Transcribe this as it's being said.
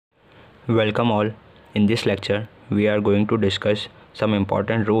Welcome all. In this lecture, we are going to discuss some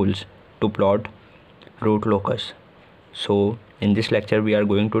important rules to plot root locus. So, in this lecture, we are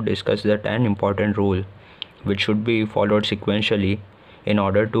going to discuss the 10 important rules which should be followed sequentially in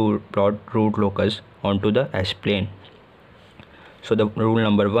order to plot root locus onto the S-plane. So, the rule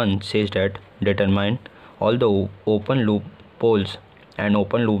number 1 says that determine all the open loop poles and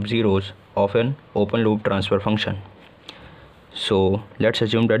open loop zeros of an open loop transfer function. So let's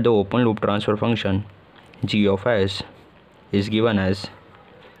assume that the open loop transfer function g of s is given as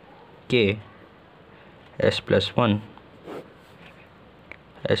k s plus 1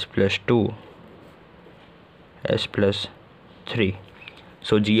 s plus 2 s plus 3.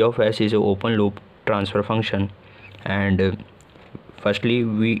 So g of s is an open loop transfer function, and firstly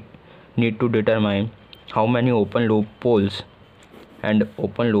we need to determine how many open loop poles and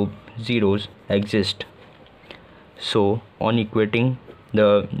open loop zeros exist. So on equating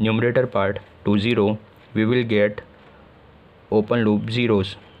the numerator part to 0, we will get open loop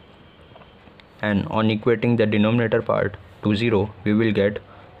zeros, and on equating the denominator part to 0, we will get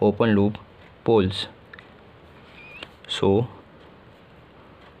open loop poles. So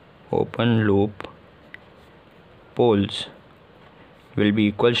open loop poles will be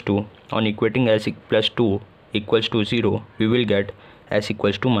equals to, on equating s plus 2 equals to 0, we will get s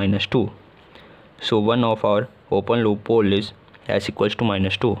equals to minus 2. So one of our open loop pole is s equals to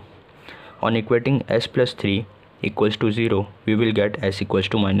minus 2. On equating s plus 3 equals to 0, we will get s equals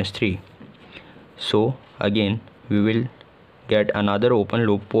to minus 3. So again we will get another open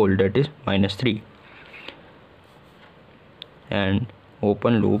loop pole, that is minus 3, and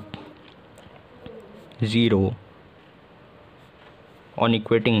open loop 0. On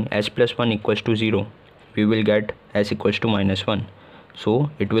equating s plus 1 equals to 0, we will get s equals to minus 1.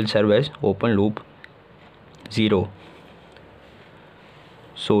 So it will serve as open loop 0.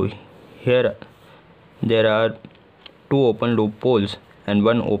 So here there are two open loop poles and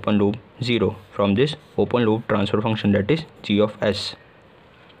one open loop 0 from this open loop transfer function, that is g of s.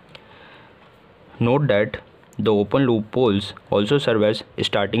 Note that the open loop poles also serve as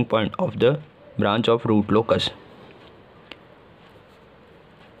starting point of the branch of root locus.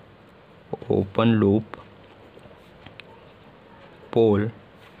 Open loop pole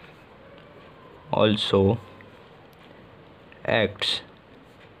also acts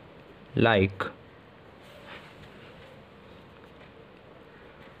like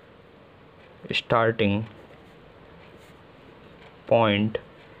starting point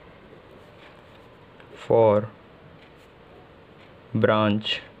for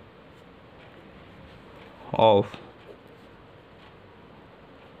branch of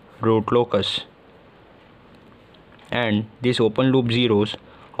root locus, and these open loop zeros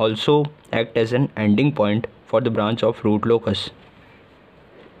also act as an ending point for the branch of root locus.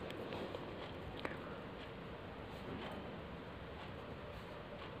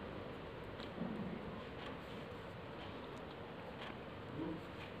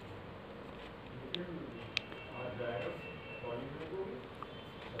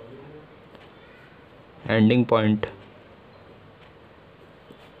 Ending point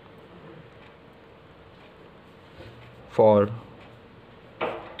for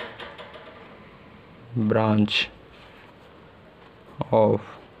branch of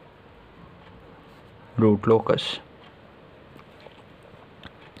root locus.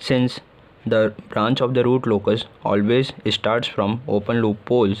 Since the branch of the root locus always starts from open loop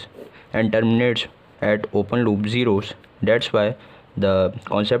poles and terminates at open loop zeros, that's why the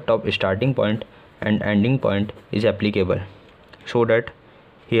concept of starting point and ending point is applicable. So that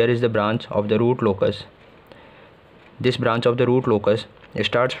here is the branch of the root locus. This branch of the root locus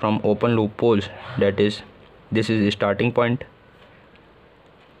starts from open loop poles, that is, this is the starting point,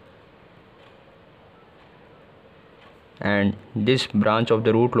 and this branch of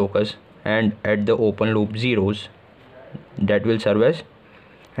the root locus and at the open loop zeros, that will serve as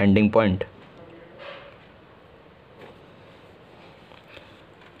ending point.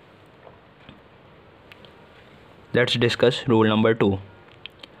 Let's discuss rule number 2.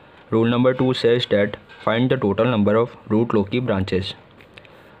 Rule number 2 says that find the total number of root loci branches.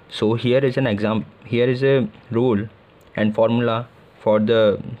 So here is a rule and formula for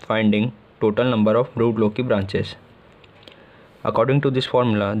the finding total number of root loci branches. According to this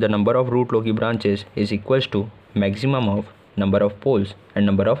formula, the number of root loci branches is equals to maximum of number of poles and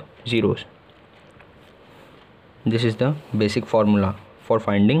number of zeros. This is the basic formula for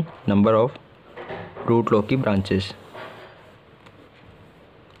finding number of root loci branches.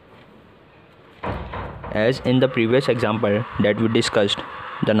 As in the previous example that we discussed,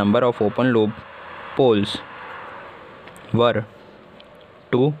 the number of open loop poles were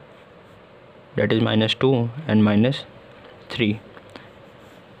 2 that is -2 and -3.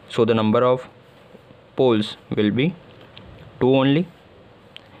 So the number of poles will be 2 only,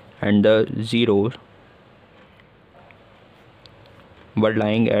 and the zeros were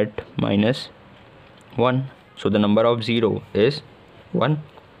lying at -1. So the number of 0 is 1.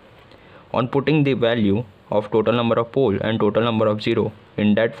 On putting the value of total number of pole and total number of 0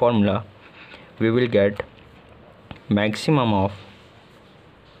 in that formula, we will get maximum of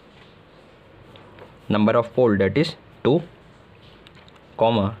number of pole, that is 2,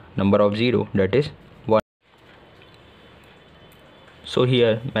 comma number of 0, that is 1. So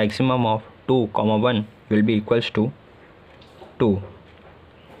here maximum of 2, 1 will be equals to 2.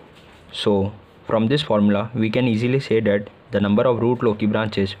 So from this formula we can easily say that the number of root loci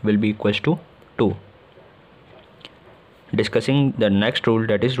branches will be equals to 2. Discussing the next rule,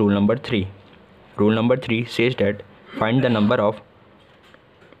 that is rule number 3. Rule number 3 says that find the number of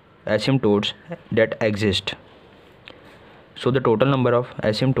asymptotes that exist. So the total number of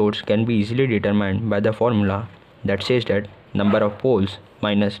asymptotes can be easily determined by the formula that says that number of poles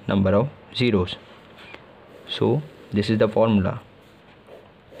minus number of zeros. So this is the formula.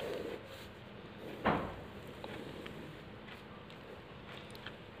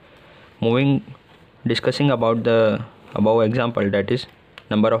 Discussing about the above example, that is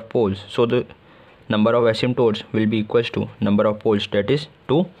number of poles. So the number of asymptotes will be equals to number of poles, that is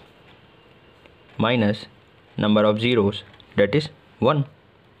 2, minus number of zeros, that is 1.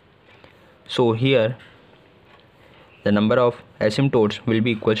 So here the number of asymptotes will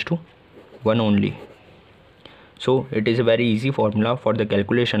be equals to 1 only. So it is a very easy formula for the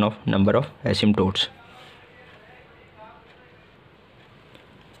calculation of number of asymptotes.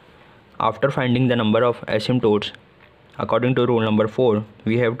 After finding the number of asymptotes, according to rule number 4,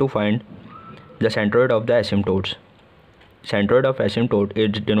 we have to find the centroid of the asymptotes. Centroid of asymptote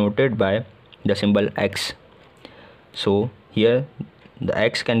is denoted by the symbol x. So here the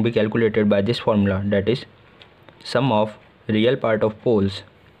x can be calculated by this formula, that is sum of real part of poles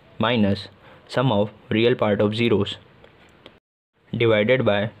minus sum of real part of zeros divided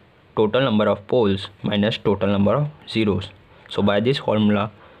by total number of poles minus total number of zeros. So by this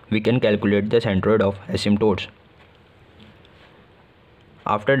formula we can calculate the centroid of asymptotes.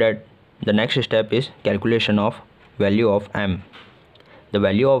 After that, the next step is calculation of value of m. The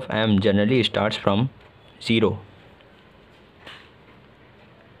value of m generally starts from 0.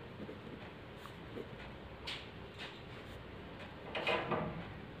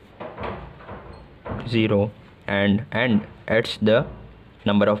 And adds the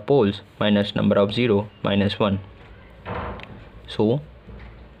number of poles minus number of 0 minus 1. So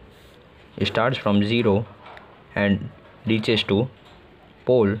it starts from 0 and reaches to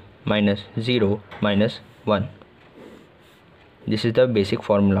pole minus 0 minus 1. This is the basic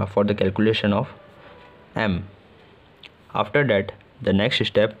formula for the calculation of m. After that, the next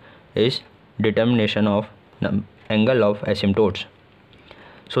step is determination of the angle of asymptotes.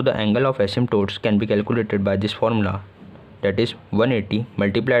 So the angle of asymptotes can be calculated by this formula, that is 180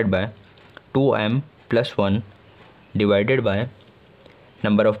 multiplied by 2m plus 1 divided by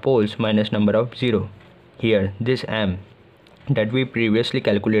number of poles minus number of 0. Here this m that we previously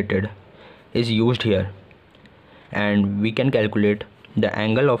calculated is used here, and we can calculate the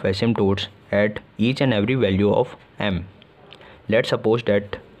angle of asymptotes at each and every value of m. Let's suppose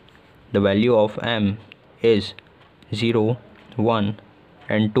that the value of m is 0, 1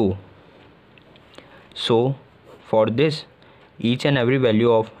 and 2. So for this each and every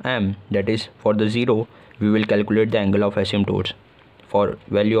value of m, that is for the 0 we will calculate the angle of asymptotes. For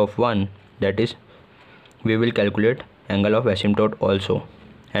value of 1, that is we will calculate angle of asymptote also,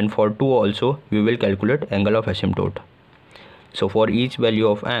 and for 2 also we will calculate angle of asymptote. So for each value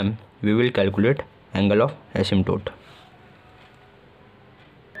of m we will calculate angle of asymptote.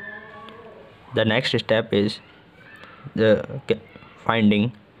 The next step is the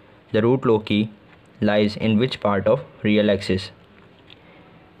finding the root loci lies in which part of real axis.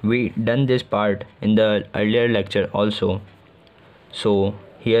 We done this part in the earlier lecture also. So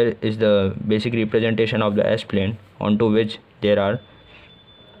here is the basic representation of the S-plane onto which there are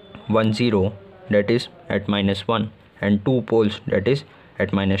 1 0, that is at -1, and 2 poles, that is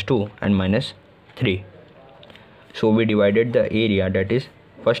at -2 and -3. So we divided the area, that is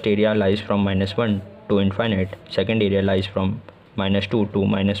first area lies from -1 to infinite, second area lies from -2 to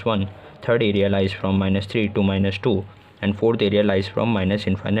 -1, third area lies from -3 to -2, and fourth area lies from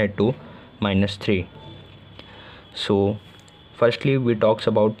 -infinite to -3. So firstly we talks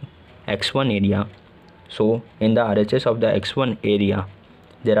about x1 area. So in the RHS of the x1 area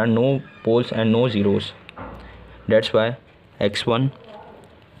there are no poles and no zeros. That's why x1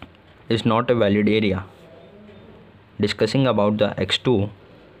 is not a valid area. Discussing about the x2,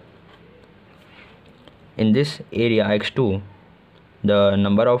 in this area x2, the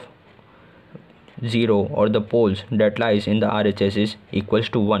number of 0 or the poles that lies in the RHS is equals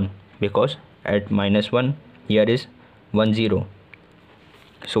to 1, because at -1 here is 1 0.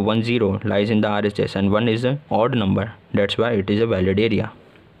 So 1 0 lies in the RHS and 1 is an odd number, that's why it is a valid area.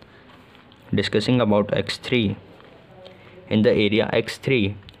 Discussing about x3, in the area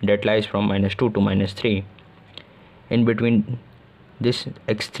x3 that lies from -2 to -3, in between this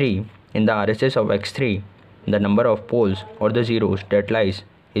x3, in the RHS of x3, the number of poles or the zeros that lies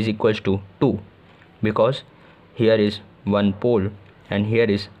is equals to 2, because here is 1 pole and here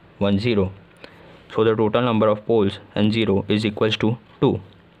is 1 0. So the total number of poles and 0 is equals to 2.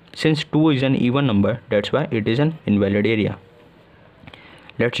 Since 2 is an even number, that's why it is an invalid area.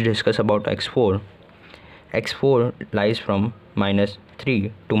 Let's discuss about x4. x4 lies from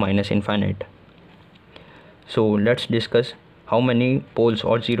 -3 to -infinite. So let's discuss how many poles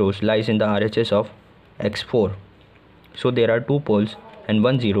or zeros lies in the RHS of x4. So there are 2 poles and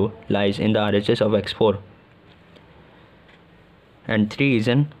 1 0 lies in the RHS of x4, and 3 is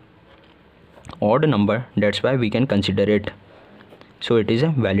an odd number, that's why we can consider it. So it is a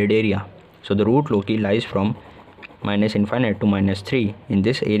valid area. So the root loci lies from -infinite to -3 in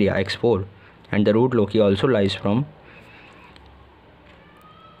this area x4, and the root loci also lies from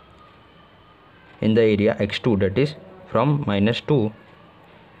in the area x2, that is from -2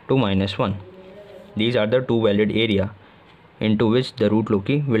 to -1. These are the 2 valid area into which the root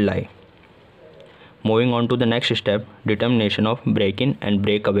loci will lie. Moving on to the next step, determination of break-in and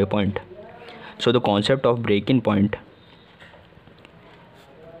breakaway point. So the concept of break-in point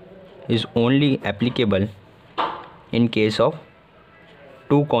is only applicable in case of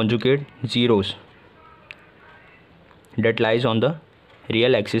 2 conjugate zeros that lies on the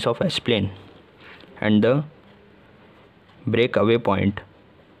real axis of S-plane, and the breakaway point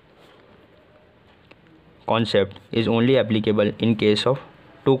concept is only applicable in case of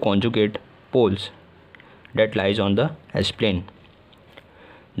 2 conjugate poles that lies on the S-plane.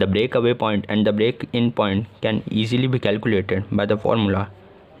 The breakaway point and the break-in point can easily be calculated by the formula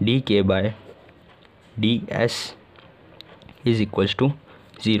dk by ds is equals to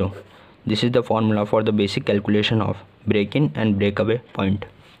 0. This is the formula for the basic calculation of break-in and breakaway point.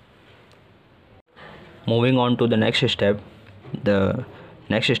 Moving on to the next step, the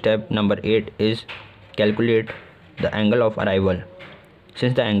next step number 8 is calculate the angle of arrival.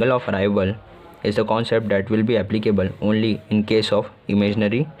 Since the angle of arrival is the concept that will be applicable only in case of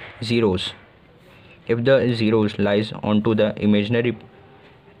imaginary zeros. If the zeros lies onto the imaginary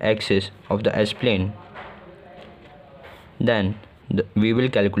axis of the S-plane, then we will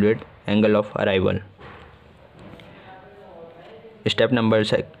calculate angle of arrival. Step number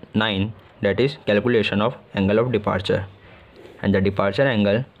 9, that is calculation of angle of departure, and the departure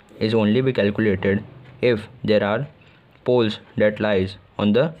angle is only be calculated if there are poles that lies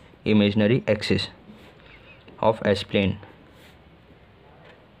on the imaginary axis of S-plane.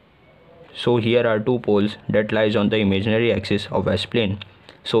 So here are 2 poles that lies on the imaginary axis of S-plane.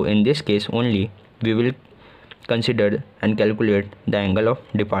 So in this case only we will consider and calculate the angle of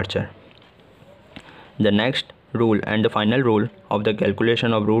departure. The next rule and the final rule of the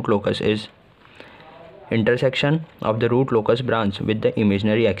calculation of root locus is intersection of the root locus branch with the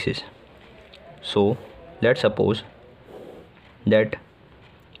imaginary axis. So let's suppose that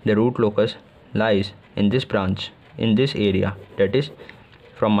the root locus lies in this branch, in this area, that is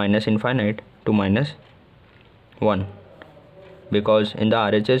from -infinite to -1, because in the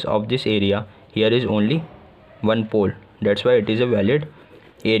RHS of this area here is only 1 pole, that's why it is a valid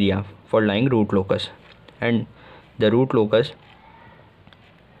area for lying root locus, and the root locus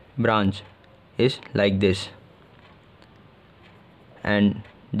branch is like this, and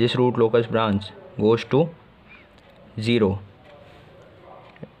this root locus branch goes to 0,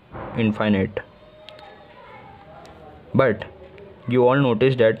 infinite. But you all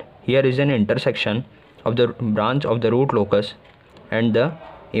notice that here is an intersection of the branch of the root locus and the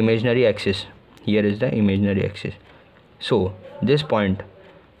imaginary axis. Here is the imaginary axis. So this point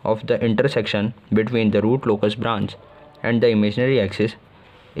of the intersection between the root locus branch and the imaginary axis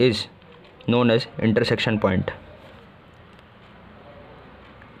is known as intersection point.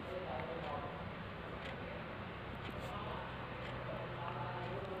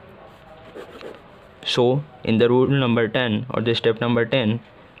 So in the rule number 10 or the step number 10,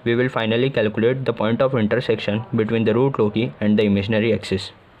 we will finally calculate the point of intersection between the root loci and the imaginary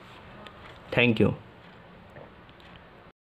axis. Thank you.